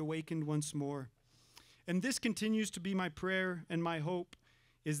be reawakened once more. And this continues to be my prayer, and my hope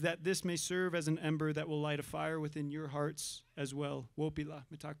is that this may serve as an ember that will light a fire within your hearts as well. Wopila,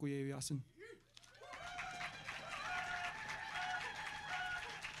 mitakuye yasin.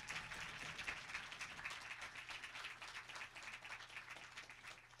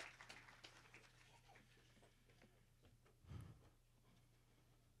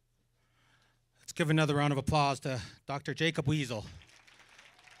 Let's give another round of applause to Dr. Jacob Weasel.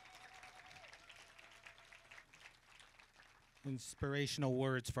 Inspirational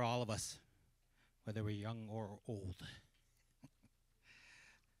words for all of us, whether we're young or old.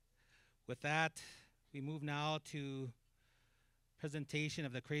 With that, we move now to presentation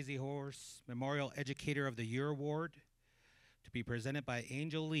of the Crazy Horse Memorial Educator of the Year Award, to be presented by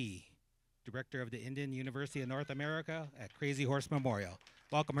Angel Lee, Director of the Indian University of North America at Crazy Horse Memorial.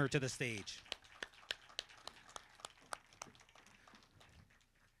 Welcome her to the stage.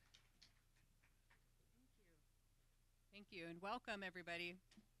 Thank you, and welcome everybody.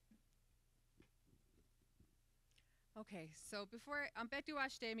 Okay, so before Ambetu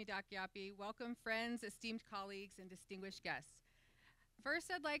Ashte Midakyapi, welcome friends, esteemed colleagues, and distinguished guests.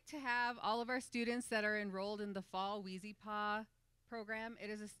 First, I'd like to have all of our students that are enrolled in the Fall WeezyPaw program. It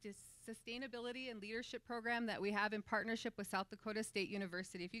is a sustainability and leadership program that we have in partnership with South Dakota State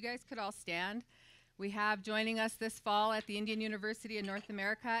University. If you guys could all stand. We have joining us this fall at the Indian University of North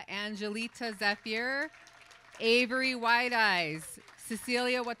America, Angelita Zephyr, Avery White Eyes,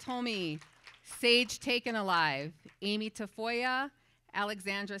 Cecilia Watomi, Sage Taken Alive, Amy Tafoya,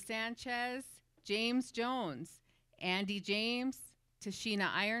 Alexandra Sanchez, James Jones, Andy James, Tashina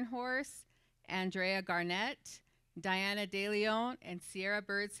Ironhorse, Andrea Garnett, Diana De Leon, and Sierra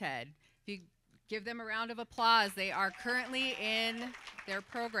Birdshead. If you give them a round of applause, they are currently in their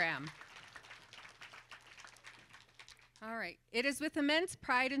program. All right, it is with immense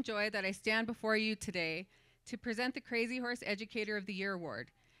pride and joy that I stand before you today to present the Crazy Horse Educator of the Year Award.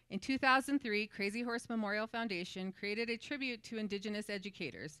 In 2003, Crazy Horse Memorial Foundation created a tribute to Indigenous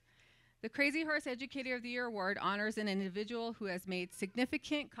educators. The Crazy Horse Educator of the Year Award honors an individual who has made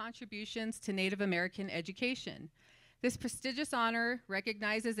significant contributions to Native American education. This prestigious honor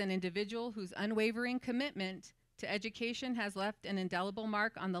recognizes an individual whose unwavering commitment to education has left an indelible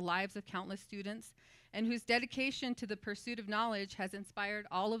mark on the lives of countless students, and whose dedication to the pursuit of knowledge has inspired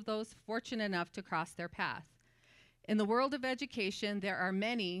all of those fortunate enough to cross their path. In the world of education, there are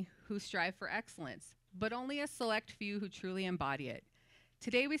many who strive for excellence, but only a select few who truly embody it.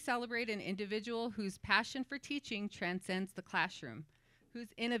 Today we celebrate an individual whose passion for teaching transcends the classroom, whose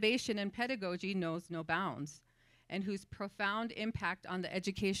innovation and pedagogy knows no bounds, and whose profound impact on the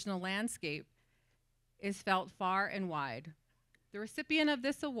educational landscape is felt far and wide. The recipient of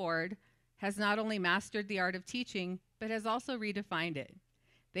this award has not only mastered the art of teaching, but has also redefined it.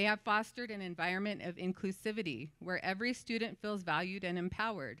 They have fostered an environment of inclusivity where every student feels valued and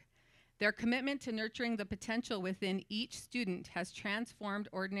empowered. Their commitment to nurturing the potential within each student has transformed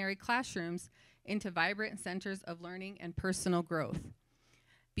ordinary classrooms into vibrant centers of learning and personal growth.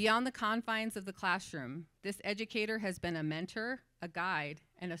 Beyond the confines of the classroom, this educator has been a mentor, a guide,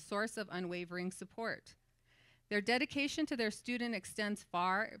 and a source of unwavering support. Their dedication to their student extends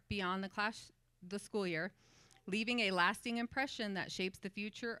far beyond the school year, leaving a lasting impression that shapes the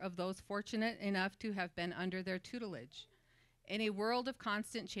future of those fortunate enough to have been under their tutelage. In a world of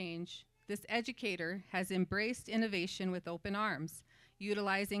constant change, this educator has embraced innovation with open arms,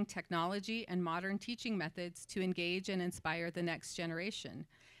 utilizing technology and modern teaching methods to engage and inspire the next generation.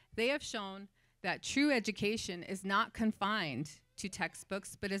 They have shown that true education is not confined to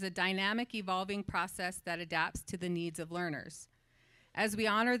textbooks, but is a dynamic, evolving process that adapts to the needs of learners. As we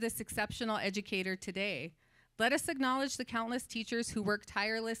honor this exceptional educator today, let us acknowledge the countless teachers who work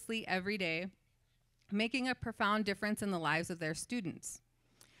tirelessly every day, making a profound difference in the lives of their students.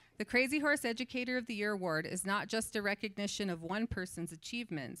 The Crazy Horse Educator of the Year Award is not just a recognition of one person's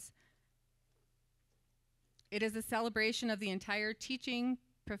achievements. It is a celebration of the entire teaching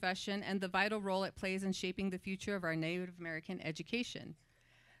profession and the vital role it plays in shaping the future of our Native American education.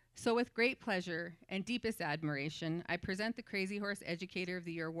 So with great pleasure and deepest admiration, I present the Crazy Horse Educator of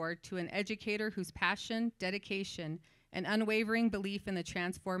the Year Award to an educator whose passion, dedication, and unwavering belief in the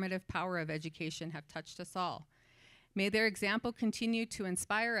transformative power of education have touched us all. May their example continue to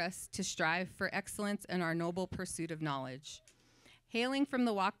inspire us to strive for excellence in our noble pursuit of knowledge. Hailing from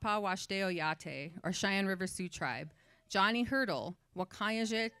the Wakpa Washteo Yate, or Cheyenne River Sioux tribe, Johnny Hurdle,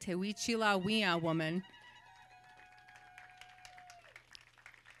 Wakayaje Tewichila Wia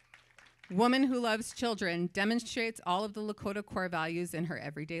woman who loves children, demonstrates all of the Lakota core values in her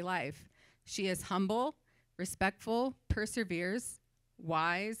everyday life. She is humble, respectful, perseveres,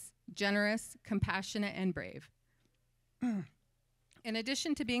 wise, generous, compassionate, and brave. In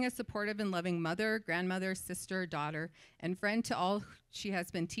addition to being a supportive and loving mother, grandmother, sister, daughter, and friend to all she has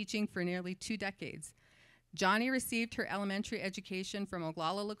been teaching for nearly 2 decades, Johnny received her elementary education from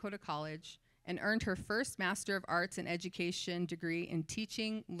Oglala Lakota College and earned her first Master of Arts in Education degree in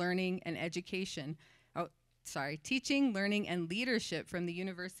Teaching, Learning, and Teaching, Learning, and Leadership from the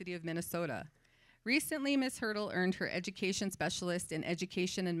University of Minnesota. Recently, Ms. Hurdle earned her Education Specialist in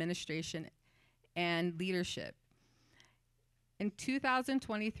Education Administration and Leadership. In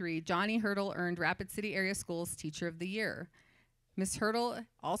 2023, Johnny Hurdle earned Rapid City Area Schools Teacher of the Year. Ms. Hurdle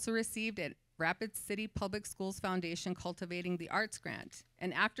also received a Rapid City Public Schools Foundation Cultivating the Arts Grant,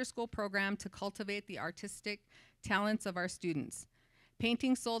 an after-school program to cultivate the artistic talents of our students.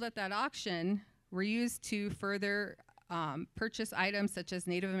 Paintings sold at that auction were used to further purchase items such as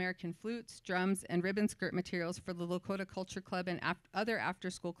Native American flutes, drums, and ribbon skirt materials for the Lakota Culture Club and other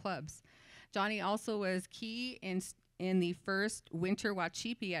after-school clubs. Johnny also was key in the first Winter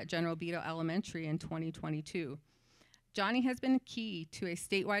Wachipi at General Beto Elementary in 2022. Johnny has been key to a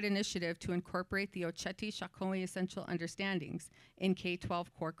statewide initiative to incorporate the Oceti Sakowin Essential Understandings in K-12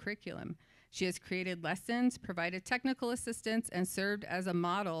 core curriculum. She has created lessons, provided technical assistance, and served as a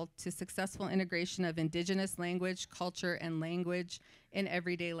model to successful integration of Indigenous language, culture, and language in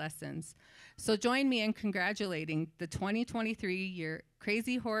everyday lessons. So join me in congratulating the 2023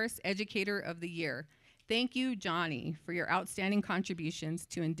 Crazy Horse Educator of the Year. Thank you, Johnny, for your outstanding contributions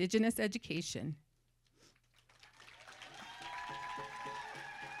to Indigenous education.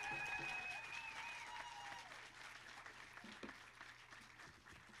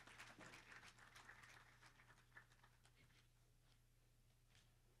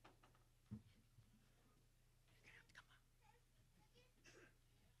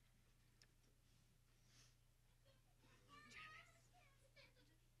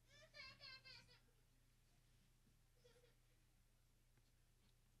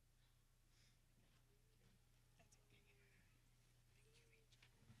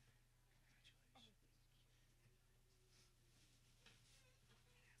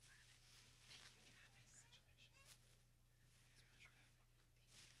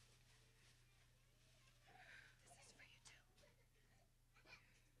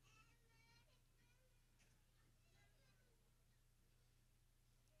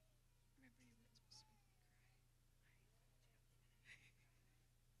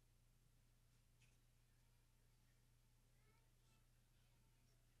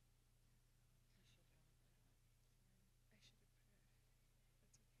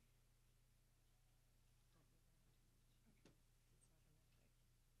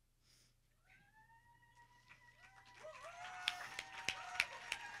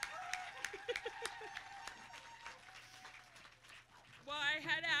 Well, I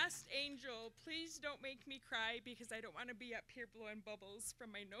had asked Angel, please don't make me cry because I don't want to be up here blowing bubbles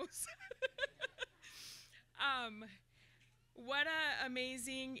from my nose. What an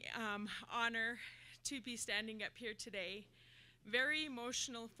amazing honor to be standing up here today. Very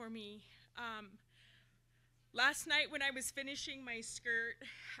emotional for me. Last night when I was finishing my skirt,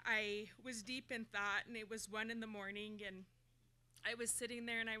 I was deep in thought, and it was 1 in the morning, and I was sitting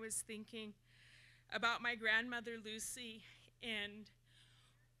there and I was thinking about my grandmother Lucy. And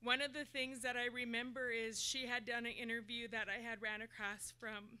one of the things that I remember is she had done an interview that I had ran across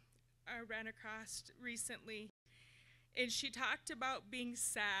recently, and she talked about being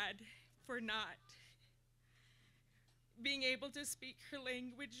sad for not being able to speak her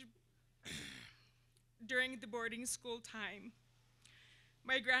language during the boarding school time.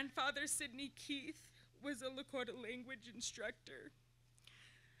 My grandfather, Sidney Keith, was a Lakota language instructor.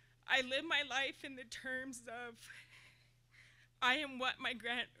 I live my life in the terms of I am what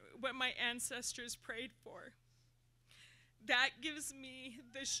my ancestors prayed for. That gives me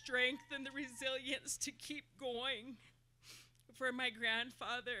the strength and the resilience to keep going for my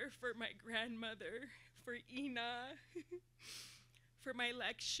grandfather, for my grandmother, for Ina, for my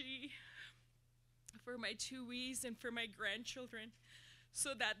Lekshi, for my Tuis, and for my grandchildren,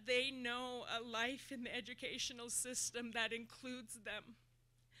 so that they know a life in the educational system that includes them,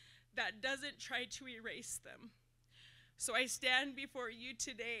 that doesn't try to erase them. So I stand before you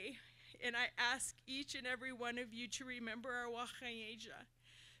today, and I ask each and every one of you to remember our Wachayeja.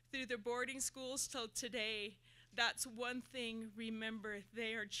 Through the boarding schools till today, that's one thing, remember,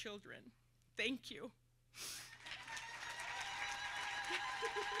 they are children. Thank you.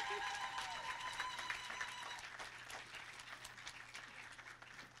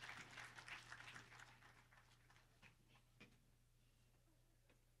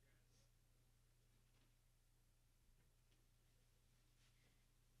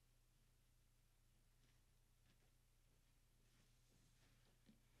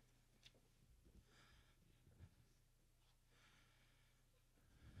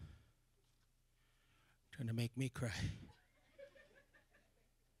 Trying to make me cry.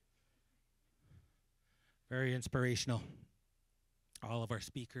 Very inspirational. All of our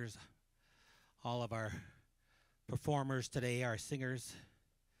speakers, all of our performers today, our singers.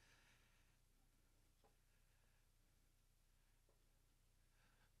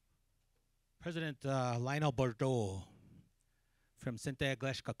 President Lionel Bordeaux from Sinte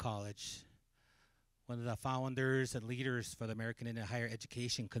Agnieszka College, one of the founders and leaders for the American Indian Higher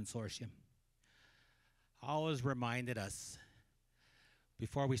Education Consortium, always reminded us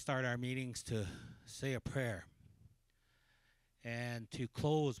before we start our meetings to say a prayer and to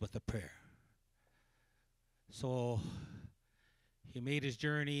close with a prayer. So he made his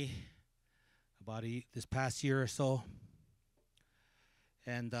journey about this past year or so,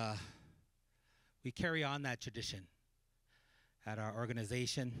 and we carry on that tradition at our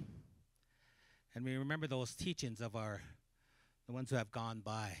organization, and we remember those teachings of the ones who have gone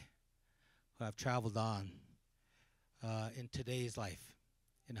by, who have traveled on in today's life,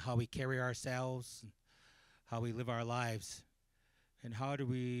 and how we carry ourselves, and how we live our lives, and how do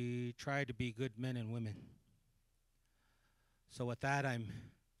we try to be good men and women. So with that, I'm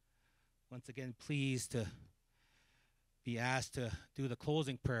once again pleased to be asked to do the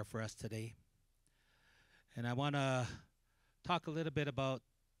closing prayer for us today. And I want to talk a little bit about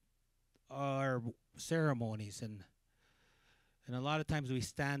our ceremonies, and a lot of times we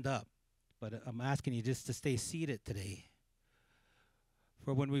stand up, but I'm asking you just to stay seated today.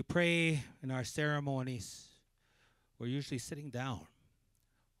 For when we pray in our ceremonies, we're usually sitting down.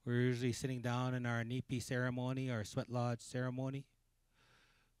 We're usually sitting down in our Nipi ceremony, our sweat lodge ceremony.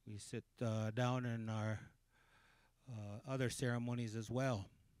 We sit down in our other ceremonies as well.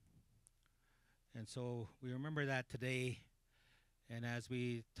 And so we remember that today. And as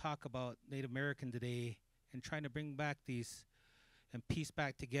we talk about Native American today and trying to bring back these and piece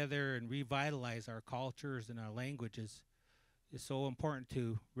back together and revitalize our cultures and our languages, it's so important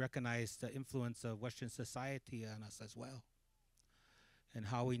to recognize the influence of Western society on us as well, and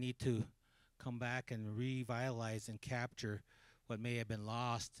how we need to come back and revitalize and capture what may have been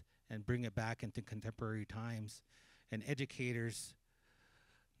lost and bring it back into contemporary times. And educators,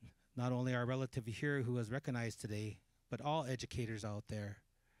 not only our relative here who is recognized today, but all educators out there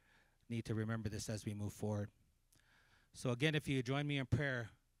need to remember this as we move forward. So again, if you join me in prayer,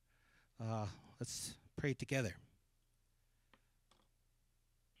 let's pray together.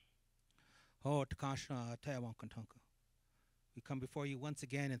 Oh, Takashna Taiwan Kantanka. We come before you once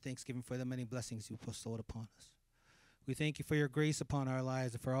again in thanksgiving for the many blessings you bestowed upon us. We thank you for your grace upon our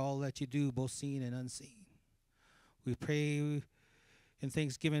lives and for all that you do, both seen and unseen. We pray in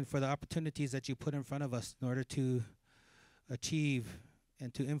thanksgiving for the opportunities that you put in front of us in order to achieve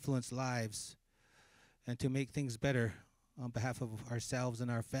and to influence lives and to make things better on behalf of ourselves and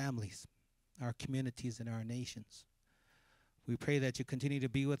our families, our communities, and our nations. We pray that you continue to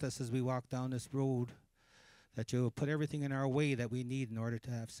be with us as we walk down this road, that you will put everything in our way that we need in order to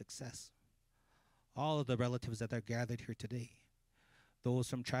have success. All of the relatives that are gathered here today, those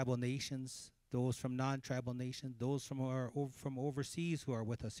from tribal nations, those from non-tribal nations, those from overseas who are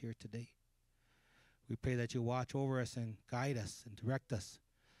with us here today. We pray that you watch over us and guide us and direct us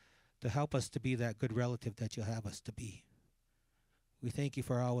to help us to be that good relative that you have us to be. We thank you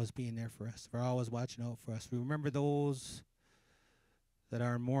for always being there for us, for always watching out for us. We remember those that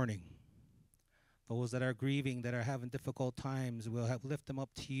are in mourning, those that are grieving, that are having difficult times. We'll lift them up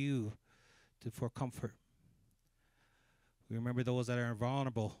to you for comfort. We remember those that are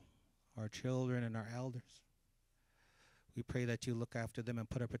vulnerable, our children and our elders. We pray that you look after them and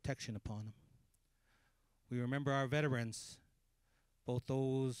put a protection upon them. We remember our veterans, both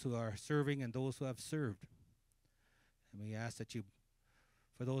those who are serving and those who have served. And we ask that you,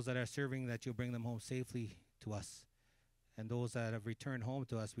 for those that are serving, that you bring them home safely to us And those that have returned home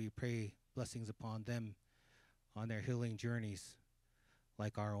to us, we pray blessings upon them on their healing journeys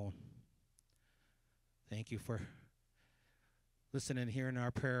like our own. Thank you for listening and hearing our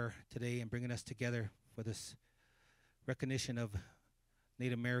prayer today and bringing us together for this recognition of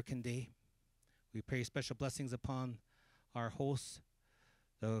Native American Day. We pray special blessings upon our hosts,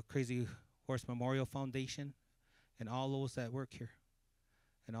 the Crazy Horse Memorial Foundation, and all those that work here,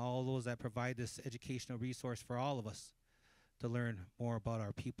 and all those that provide this educational resource for all of us to learn more about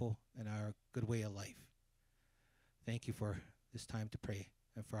our people and our good way of life. Thank you for this time to pray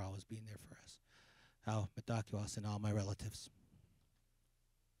and for always being there for us. How Mitakiwas and all my relatives.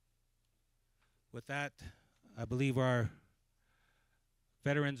 With that, I believe our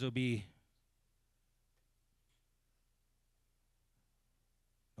veterans will be.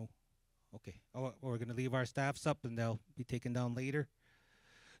 No? Okay. Oh, we're going to leave our staffs up and they'll be taken down later.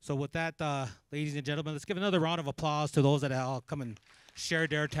 So with that, ladies and gentlemen, let's give another round of applause to those that all come and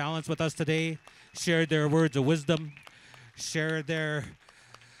shared their talents with us today, shared their words of wisdom, shared their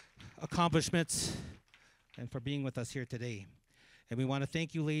accomplishments, and for being with us here today. And we want to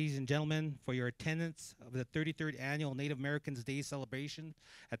thank you, ladies and gentlemen, for your attendance of the 33rd Annual Native Americans Day celebration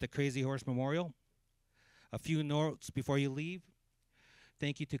at the Crazy Horse Memorial. A few notes before you leave.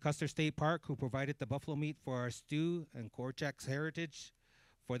 Thank you to Custer State Park, who provided the buffalo meat for our stew, and Korchak's Heritage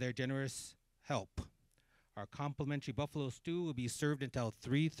for their generous help. Our complimentary buffalo stew will be served until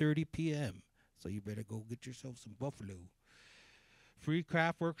 3:30 p.m., so you better go get yourself some buffalo. Free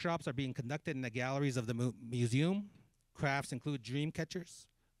craft workshops are being conducted in the galleries of the museum. Crafts include dream catchers,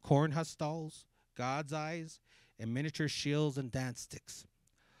 corn husk dolls, God's eyes, and miniature shields and dance sticks.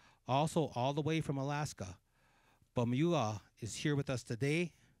 Also, all the way from Alaska, Bamua is here with us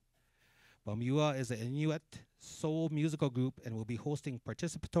today. Bamua is an Inuit soul musical group and will be hosting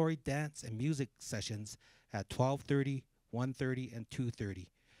participatory dance and music sessions at 12:30, 1:30, and 2:30.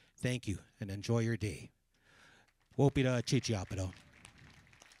 Thank you, and enjoy your day. Wopida chichiapido.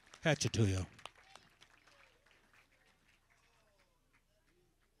 Hachatuyo.